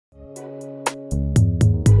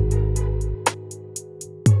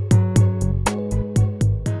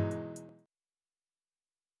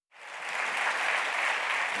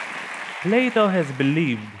Plato has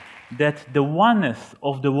believed that the oneness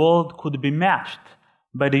of the world could be matched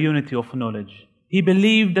by the unity of knowledge. He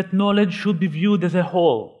believed that knowledge should be viewed as a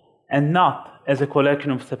whole and not as a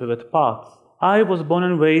collection of separate parts. I was born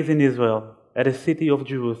and raised in Israel, at the city of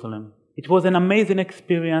Jerusalem. It was an amazing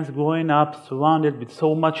experience growing up surrounded with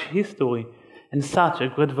so much history and such a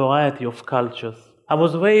great variety of cultures. I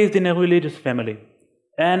was raised in a religious family,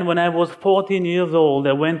 and when I was 14 years old,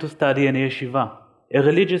 I went to study in yeshiva, a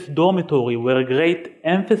religious dormitory where great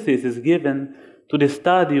emphasis is given to the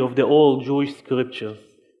study of the old Jewish scriptures.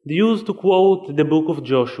 They used to quote the book of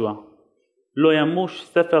Joshua, לא ימוש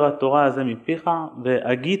ספר התורה הזה מפיך,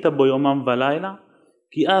 והגית בו יומם ולילה,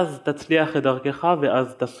 כי אז תצליח את דרכך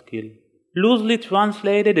ואז תשכיל. Loosely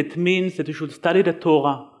translated, it means that you should study the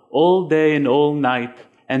Torah all day and all night,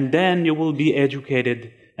 and then you will be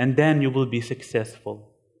educated, and then you will be successful.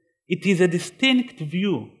 It is a distinct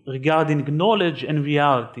view regarding knowledge and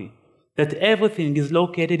reality, that everything is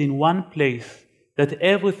located in one place, that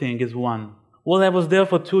everything is one. Well, I was there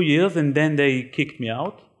for 2 years, and then they kicked me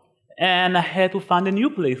out, and I had to find a new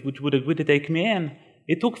place which would agree to take me in.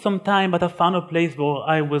 It took some time, but I found a place where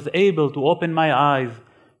I was able to open my eyes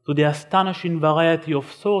to the astonishing variety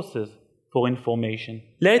of sources for information.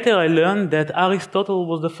 Later I learned that Aristotle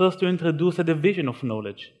was the first to introduce a division of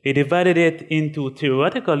knowledge. He divided it into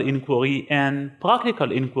theoretical inquiry and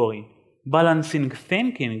practical inquiry, balancing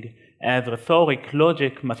thinking as rhetoric,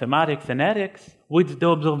 logic, mathematics, and ethics with the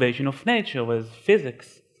observation of nature as physics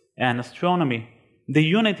and astronomy. The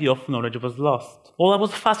unity of knowledge was lost. Well, I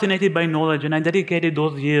was fascinated by knowledge, and I dedicated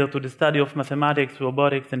those years to the study of mathematics,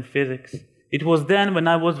 robotics, and physics. It was then when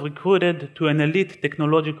I was recruited to an elite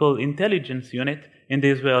technological intelligence unit in the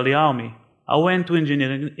Israeli army. I went to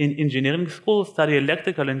engineering school, studied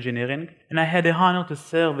electrical engineering, and I had the honor to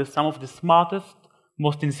serve with some of the smartest,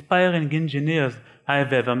 most inspiring engineers I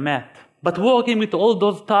have ever met. But working with all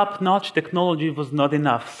those top-notch technology was not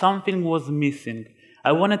enough. Something was missing.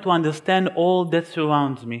 I wanted to understand all that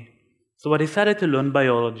surrounds me. So I decided to learn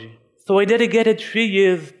biology. So I dedicated 3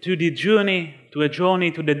 years to a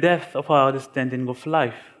journey to the depth of our understanding of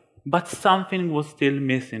life. But something was still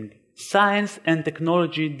missing. Science and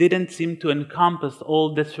technology didn't seem to encompass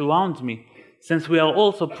all that surrounds me, since we are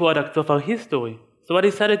also products of our history. So I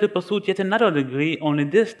decided to pursue yet another degree, only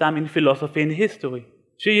this time in philosophy and history.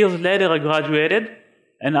 3 years later I graduated,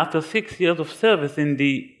 and after 6 years of service in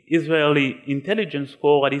the Israeli intelligence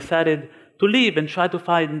corps, I decided to leave and try to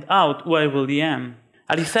find out who I really am.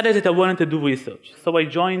 I decided that I wanted to do research, so I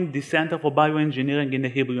joined the Center for Bioengeering in the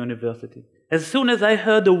Hebrew University. As soon as I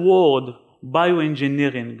heard the word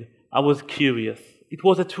bioengineering, I was curious. It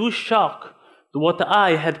was a true shock to what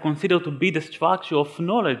I had considered to be the structure of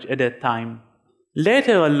knowledge at that time.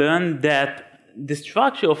 Later I learned that the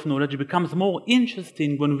structure of knowledge becomes more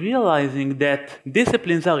interesting when realizing that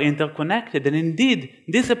disciplines are interconnected, and indeed,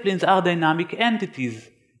 disciplines are dynamic entities.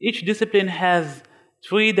 Each discipline has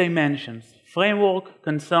 3 dimensions: framework,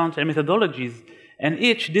 concerns, and methodologies, and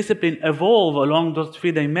each discipline evolves along those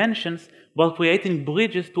 3 dimensions while creating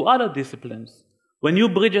bridges to other disciplines. When new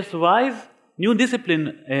bridges rise, new disciplines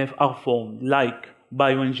are formed, like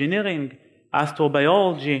bioengineering,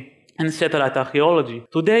 astrobiology, and satellite archaeology.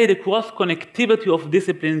 Today, the cross-connectivity of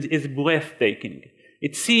disciplines is breathtaking.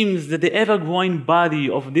 It seems that the ever-growing body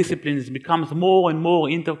of disciplines becomes more and more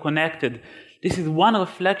interconnected. This is one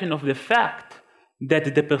reflection of the fact that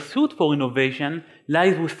the pursuit for innovation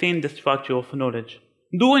lies within the structure of knowledge.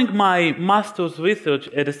 During my master's research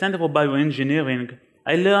at the Center for Bioengineering,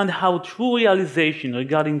 I learned how true realization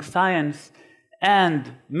regarding science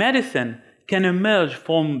and medicine can emerge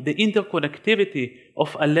from the interconnectivity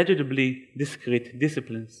of allegedly discrete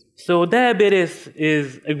disciplines. So diabetes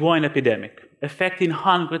is a growing epidemic, affecting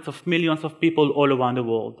hundreds of millions of people all around the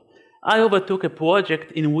world. I overtook a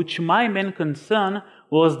project in which my main concern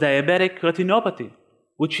was diabetic retinopathy,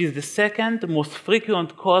 which is the second most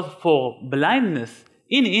frequent cause for blindness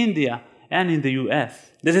in India and in the US.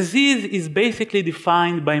 The disease is basically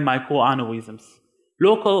defined by microaneurysms,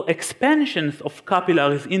 local expansions of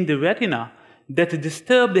capillaries in the retina that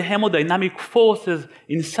disturb the hemodynamic forces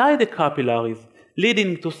inside the capillaries,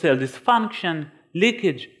 leading to cell dysfunction,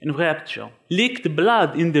 leakage, and rupture. Leaked blood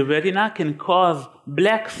in the retina can cause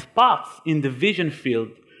black spots in the vision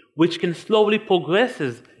field, which can slowly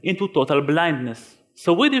progresses into total blindness.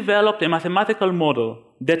 So we developed a mathematical model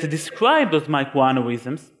that described those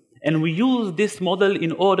microaneurysms, and we used this model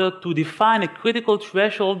in order to define a critical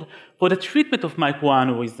threshold for the treatment of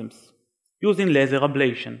microaneurysms using laser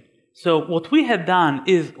ablation. So what we had done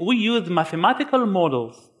is we used mathematical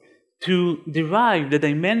models to derive the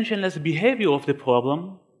dimensionless behavior of the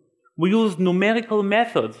problem. We used numerical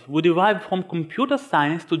methods we derived from computer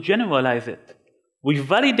science to generalize it. We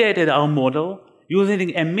validated our model using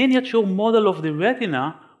a miniature model of the retina,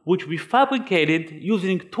 which we fabricated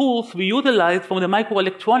using tools we utilized from the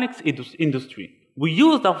microelectronics industry. We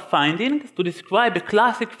used our findings to describe a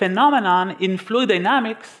classic phenomenon in fluid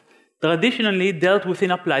dynamics traditionally dealt with in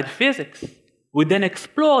applied physics. We then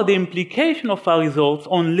explored the implication of our results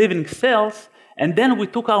on living cells, and then we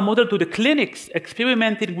took our model to the clinics,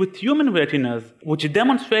 experimenting with human retinas, which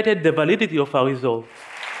demonstrated the validity of our results.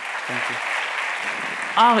 Thank you.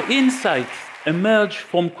 Our insights emerge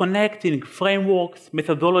from connecting frameworks,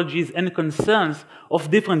 methodologies, and concerns of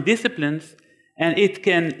different disciplines, and it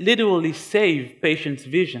can literally save patients'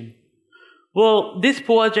 vision. Well, this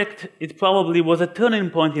project, it probably was a turning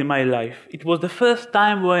point in my life. It was the first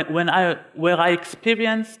time where I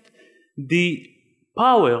experienced the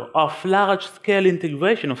power of large-scale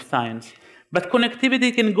integration of science. But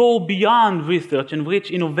connectivity can go beyond research and reach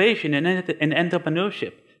innovation and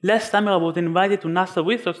entrepreneurship. Last summer, I was invited to NASA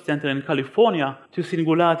Research Center in California to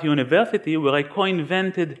Singularity University, where I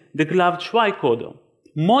co-invented the Glove Tricorder.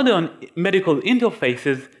 Modern medical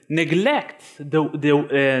interfaces neglect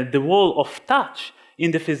the role of touch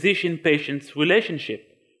in the physician-patient's relationship.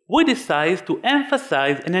 We decided to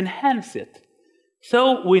emphasize and enhance it.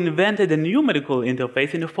 So we invented a new medical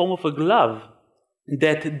interface in the form of a glove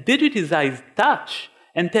that digitized touch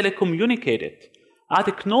and telecommunicated. Our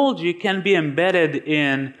technology can be embedded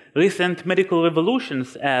in recent medical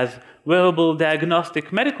revolutions as wearable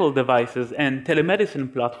diagnostic medical devices and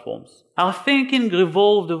telemedicine platforms. Our thinking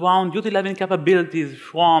revolved around utilizing capabilities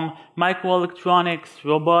from microelectronics,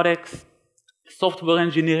 robotics, software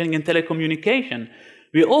engineering, and telecommunication.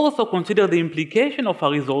 We also considered the implication of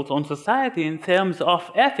our results on society in terms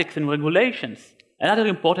of ethics and regulations. Another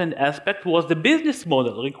important aspect was the business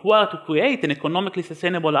model required to create an economically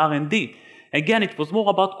sustainable R&D. Again, it was more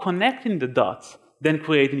about connecting the dots than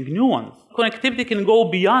creating new ones. Connectivity can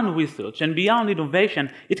go beyond research and beyond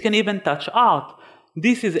innovation. It can even touch art.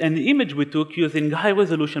 This is an image we took using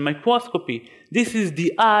high-resolution microscopy. This is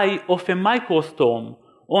the eye of a microstorm,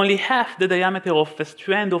 only half the diameter of a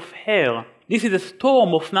strand of hair. This is a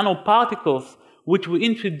storm of nanoparticles which we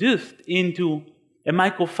introduced into a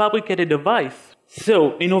microfabricated device.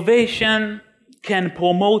 So, innovation can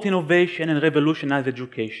promote innovation and revolutionize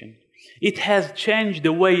education. It has changed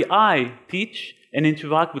the way I teach and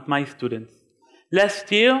interact with my students.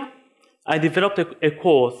 Last year, I developed a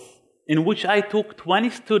course in which I took 20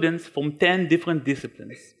 students from 10 different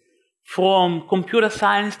disciplines, from computer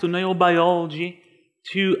science to neurobiology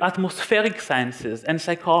to atmospheric sciences and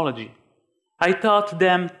psychology. I taught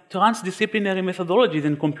them transdisciplinary methodologies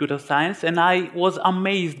in computer science, and I was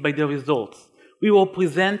amazed by the results. We were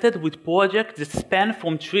presented with projects that span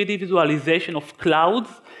from 3D visualization of clouds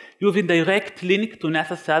using direct link to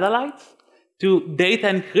NASA satellites, to data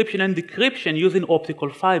encryption and decryption using optical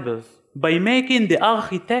fibers. By making the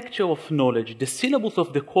architecture of knowledge the syllabus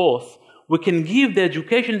of the course, we can give the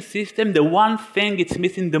education system the one thing it's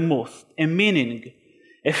missing the most, a meaning,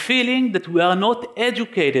 a feeling that we are not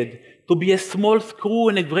educated to be a small screw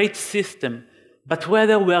in a great system, but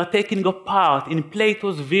rather we are taking a part in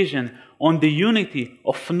Plato's vision on the unity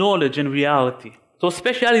of knowledge and reality. So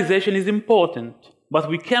specialization is important, but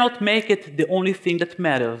we cannot make it the only thing that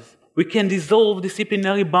matters. We can dissolve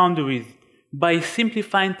disciplinary boundaries by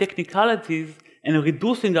simplifying technicalities and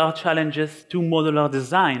reducing our challenges to modular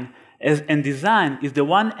design, and design is the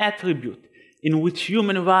one attribute in which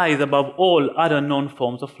humans rise above all other known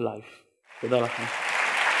forms of life. תודה לכם.